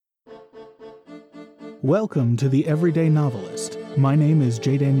Welcome to The Everyday Novelist. My name is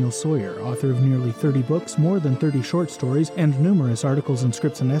J. Daniel Sawyer, author of nearly 30 books, more than 30 short stories, and numerous articles and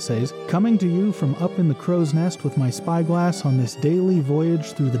scripts and essays, coming to you from up in the crow's nest with my spyglass on this daily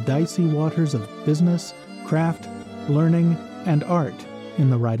voyage through the dicey waters of business, craft, learning, and art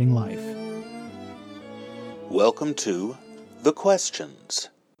in the writing life. Welcome to The Questions,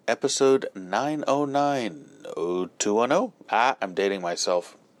 episode 909. 0210? I'm dating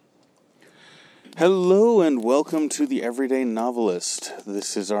myself. Hello and welcome to The Everyday Novelist.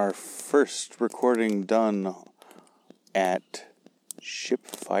 This is our first recording done at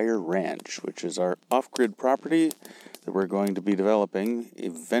Shipfire Ranch, which is our off-grid property that we're going to be developing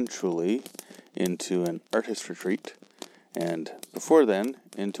eventually into an artist retreat, and before then,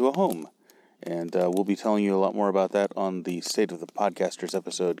 into a home. And we'll be telling you a lot more about that on the State of the Podcasters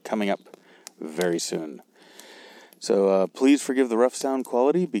episode coming up very soon. So please forgive the rough sound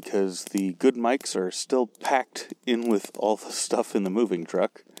quality because the good mics are still packed in with all the stuff in the moving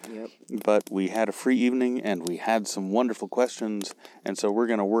truck. Yep. But we had a free evening and we had some wonderful questions, and so we're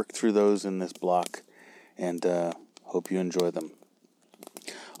going to work through those in this block, and hope you enjoy them.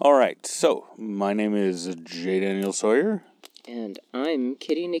 All right, so my name is J. Daniel Sawyer. And I'm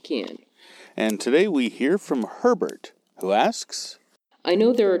Kitty Nikian. And today we hear from Herbert, who asks, I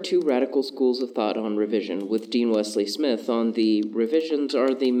know there are two radical schools of thought on revision, with Dean Wesley Smith on the revisions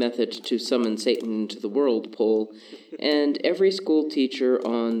are the method to summon Satan into the world pole, and every school teacher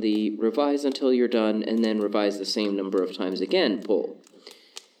on the revise until you're done and then revise the same number of times again pole.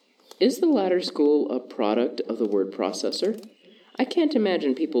 Is the latter school a product of the word processor? I can't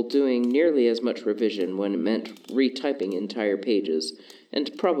imagine people doing nearly as much revision when it meant retyping entire pages, and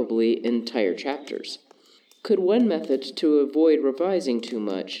probably entire chapters. Could one method to avoid revising too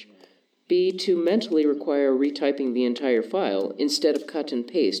much be to mentally require retyping the entire file instead of cut and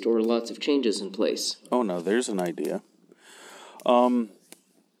paste or lots of changes in place? Oh no, there's an idea.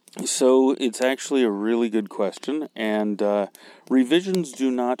 So it's actually a really good question, and revisions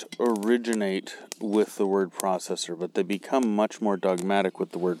do not originate with the word processor, but they become much more dogmatic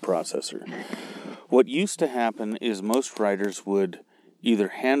with the word processor. What used to happen is most writers would either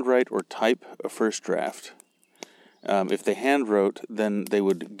handwrite or type a first draft. If they handwrote, then they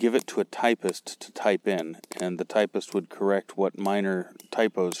would give it to a typist to type in, and the typist would correct what minor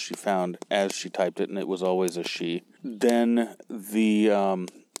typos she found as she typed it, and it was always a she. Then the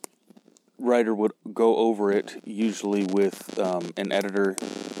writer would go over it, usually with an editor,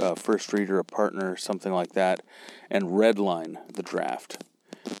 a first reader, a partner, something like that, and redline the draft,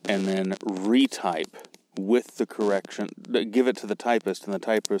 and then retype with the correction, give it to the typist, and the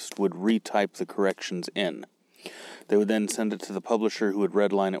typist would retype the corrections in. They would then send it to the publisher, who would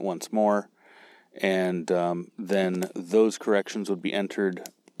redline it once more, and then those corrections would be entered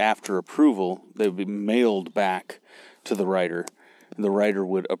after approval. They would be mailed back to the writer. The writer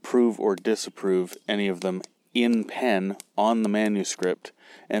would approve or disapprove any of them in pen on the manuscript,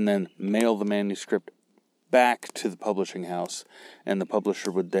 and then mail the manuscript back to the publishing house, and the publisher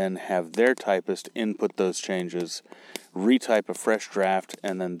would then have their typist input those changes, retype a fresh draft,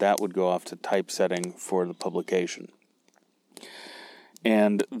 and then that would go off to typesetting for the publication.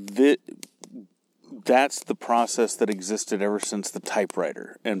 And that's the process that existed ever since the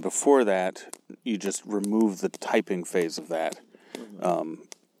typewriter. And before that, you just remove the typing phase of that.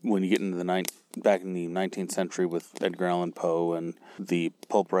 When you get into back in the 19th century with Edgar Allan Poe and the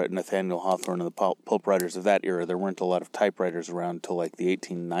pulp writer Nathaniel Hawthorne and the pulp writers of that era, there weren't a lot of typewriters around until like the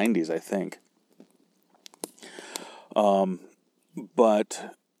 1890s, I think.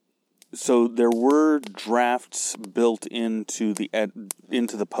 But so there were drafts built into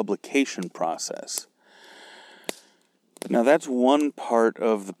the publication process. Now that's one part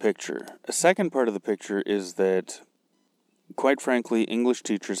of the picture. A second part of the picture is that, quite frankly, English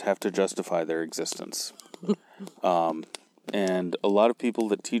teachers have to justify their existence. And a lot of people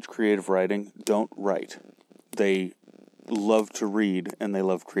that teach creative writing don't write. They love to read and they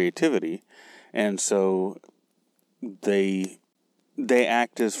love creativity. And so they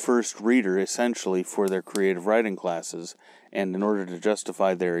act as first reader, essentially, for their creative writing classes. And in order to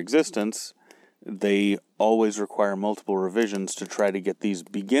justify their existence, they always require multiple revisions to try to get these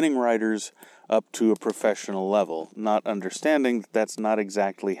beginning writers up to a professional level, not understanding that that's not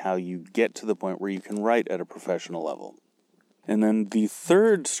exactly how you get to the point where you can write at a professional level. And then the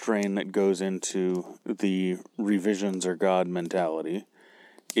third strain that goes into the revisions are God mentality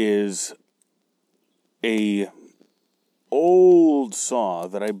is a old saw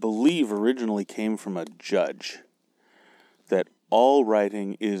that I believe originally came from a judge, that all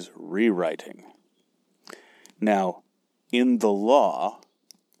writing is rewriting. Now, in the law,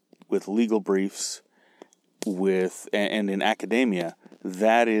 with legal briefs and in academia,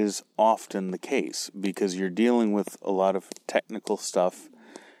 that is often the case because you're dealing with a lot of technical stuff.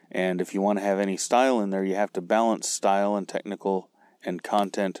 And if you want to have any style in there, you have to balance style and technical and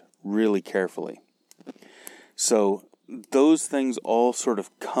content really carefully. So those things all sort of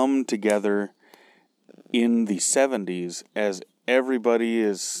come together in the 70s as everybody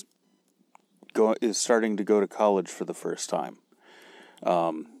is starting to go to college for the first time.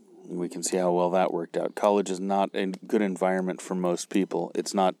 We can see how well that worked out. College is not a good environment for most people.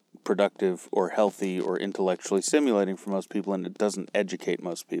 It's not productive or healthy or intellectually stimulating for most people, and it doesn't educate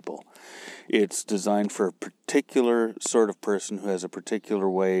most people. It's designed for a particular sort of person who has a particular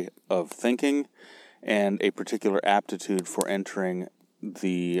way of thinking and a particular aptitude for entering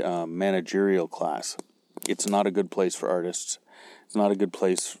the managerial class. It's not a good place for artists. It's not a good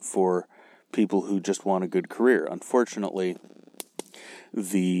place for people who just want a good career. Unfortunately,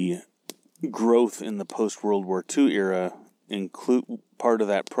 the growth in the post-World War II era part of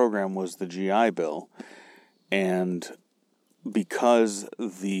that program was the GI Bill, and because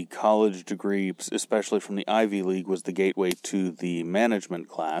the college degree, especially from the Ivy League, was the gateway to the management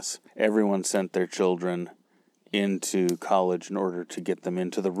class, everyone sent their children into college in order to get them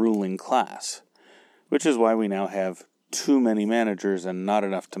into the ruling class, which is why we now have too many managers and not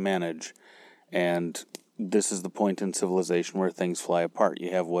enough to manage. And this is the point in civilization where things fly apart.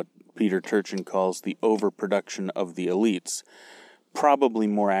 You have what Peter Turchin calls the overproduction of the elites. Probably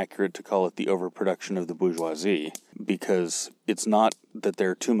more accurate to call it the overproduction of the bourgeoisie, because it's not that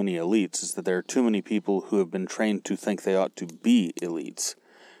there are too many elites, it's that there are too many people who have been trained to think they ought to be elites,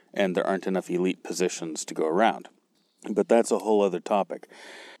 and there aren't enough elite positions to go around. But that's a whole other topic.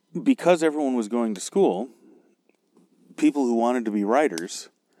 Because everyone was going to school, people who wanted to be writers,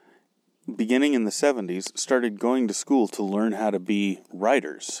 beginning in the 70s, started going to school to learn how to be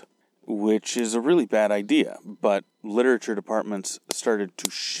writers, which is a really bad idea. But literature departments started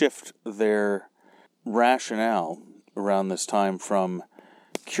to shift their rationale around this time from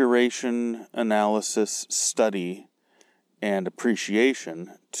curation, analysis, study, and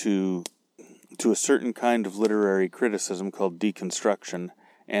appreciation to a certain kind of literary criticism called deconstruction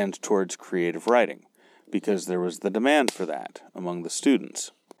and towards creative writing, because there was the demand for that among the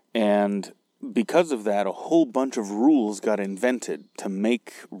students. And because of that, a whole bunch of rules got invented to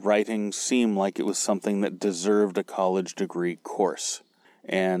make writing seem like it was something that deserved a college degree course.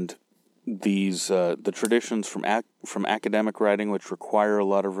 And these the traditions from academic writing, which require a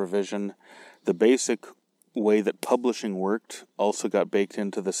lot of revision, the basic way that publishing worked also got baked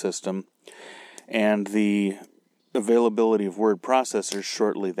into the system, and the availability of word processors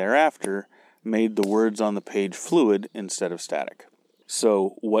shortly thereafter made the words on the page fluid instead of static.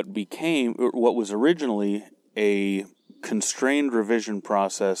 So what was originally a constrained revision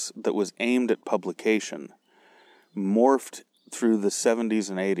process that was aimed at publication morphed through the 70s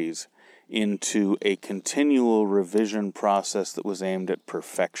and 80s into a continual revision process that was aimed at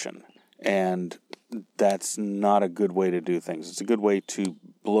perfection. And that's not a good way to do things. It's a good way to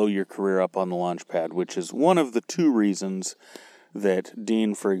blow your career up on the launch pad, which is one of the two reasons that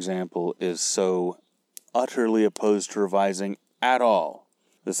Dean, for example, is so utterly opposed to revising at all.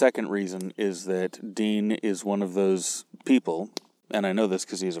 The second reason is that Dean is one of those people, and I know this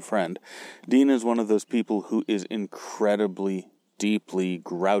because he's a friend, Dean is one of those people who is incredibly, deeply,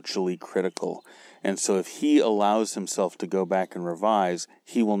 grouchily critical. And so if he allows himself to go back and revise,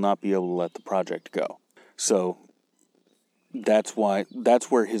 he will not be able to let the project go. So that's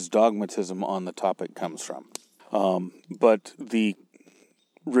where his dogmatism on the topic comes from. But the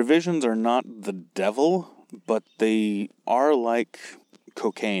revisions are not the devil, but they are like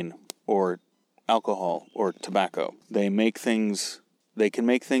cocaine or alcohol or tobacco. They can make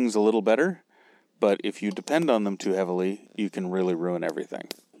things a little better, but if you depend on them too heavily, you can really ruin everything.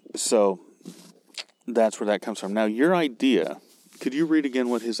 So that's where that comes from. Now, your idea, could you read again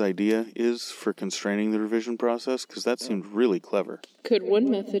what his idea is for constraining the revision process? Because that seemed really clever. Could one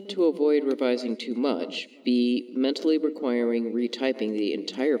method to avoid revising too much be mentally requiring retyping the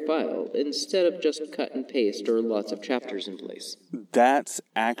entire file instead of just cut and paste or lots of chapters in place? That's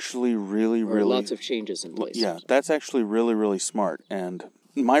actually really... lots of changes in place. Yeah, that's actually really, really smart. And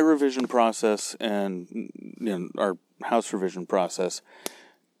my revision process and our house revision process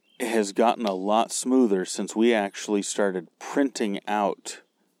has gotten a lot smoother since we actually started printing out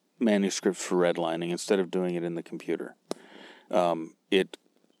manuscripts for redlining instead of doing it in the computer.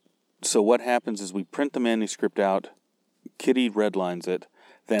 So what happens is we print the manuscript out, Kitty redlines it,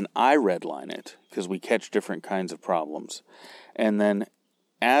 then I redline it because we catch different kinds of problems. And then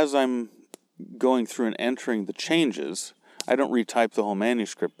as I'm going through and entering the changes, I don't retype the whole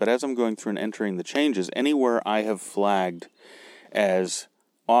manuscript, but as I'm going through and entering the changes, anywhere I have flagged as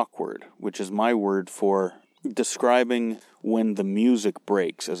awkward, which is my word for describing when the music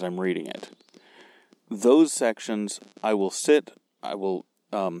breaks as I'm reading it, those sections I'll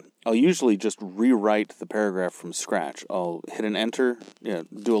usually just rewrite the paragraph from scratch. I'll hit an enter,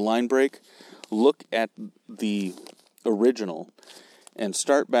 do a line break, look at the original, and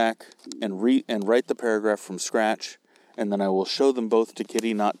start back and write the paragraph from scratch, and then I will show them both to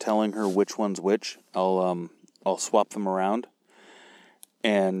Kitty, not telling her which one's which. I'll swap them around,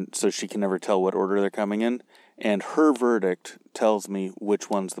 and so she can never tell what order they're coming in, and her verdict tells me which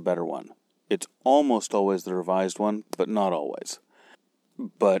one's the better one. It's almost always the revised one, but not always.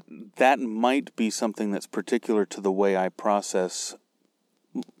 But that might be something that's particular to the way I process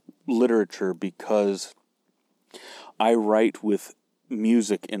literature, because I write with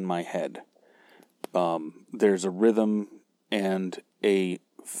music in my head. There's a rhythm and a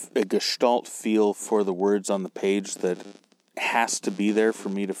gestalt feel for the words on the page that has to be there for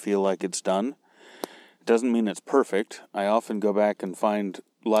me to feel like it's done. Doesn't mean it's perfect. I often go back and find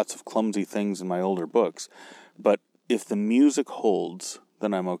lots of clumsy things in my older books, but if the music holds,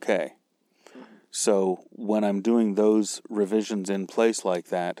 then I'm okay. So when I'm doing those revisions in place like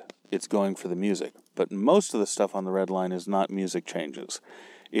that, it's going for the music. But most of the stuff on the red line is not music changes.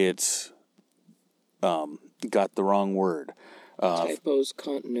 It's got the wrong word. Typos,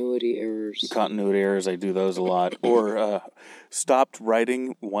 continuity errors. Continuity errors, I do those a lot. Or stopped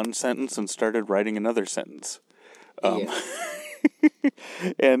writing one sentence and started writing another sentence.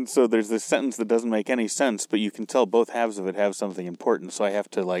 And so there's this sentence that doesn't make any sense, but you can tell both halves of it have something important, so I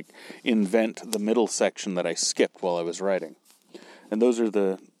have to invent the middle section that I skipped while I was writing. And those are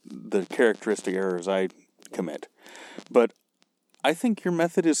the characteristic errors I commit. But I think your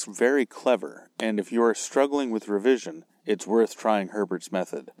method is very clever, and if you are struggling with revision, it's worth trying Herbert's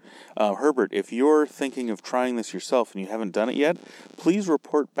method. Herbert, if you're thinking of trying this yourself and you haven't done it yet, please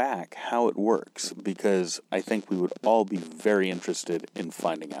report back how it works, because I think we would all be very interested in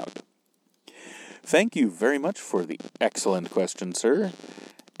finding out. Thank you very much for the excellent question, sir,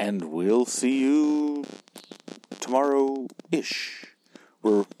 and we'll see you tomorrow-ish.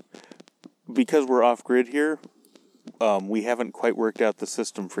 Because we're off-grid here, we haven't quite worked out the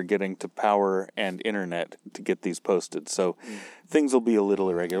system for getting to power and internet to get these posted, so things will be a little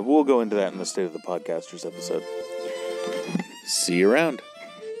irregular. We'll go into that in the State of the Podcasters episode. See you around.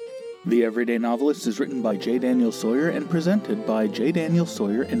 The Everyday Novelist is written by J. Daniel Sawyer and presented by J. Daniel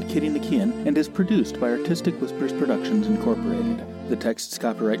Sawyer and Kitty McKeon, and is produced by Artistic Whispers Productions, Incorporated. The text is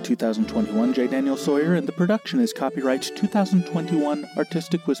copyright 2021 J. Daniel Sawyer, and the production is copyright 2021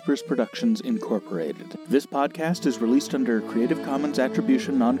 Artistic Whispers Productions, Incorporated. This podcast is released under a Creative Commons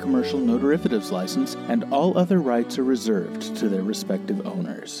Attribution Non-Commercial No Derivatives license, and all other rights are reserved to their respective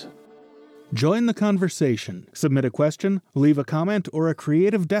owners. Join the conversation. Submit a question, leave a comment, or a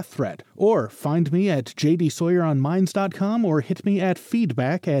creative death threat. Or find me at jdsawyeronminds.com or hit me at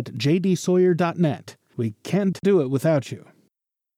feedback@jdsawyer.net. We can't do it without you.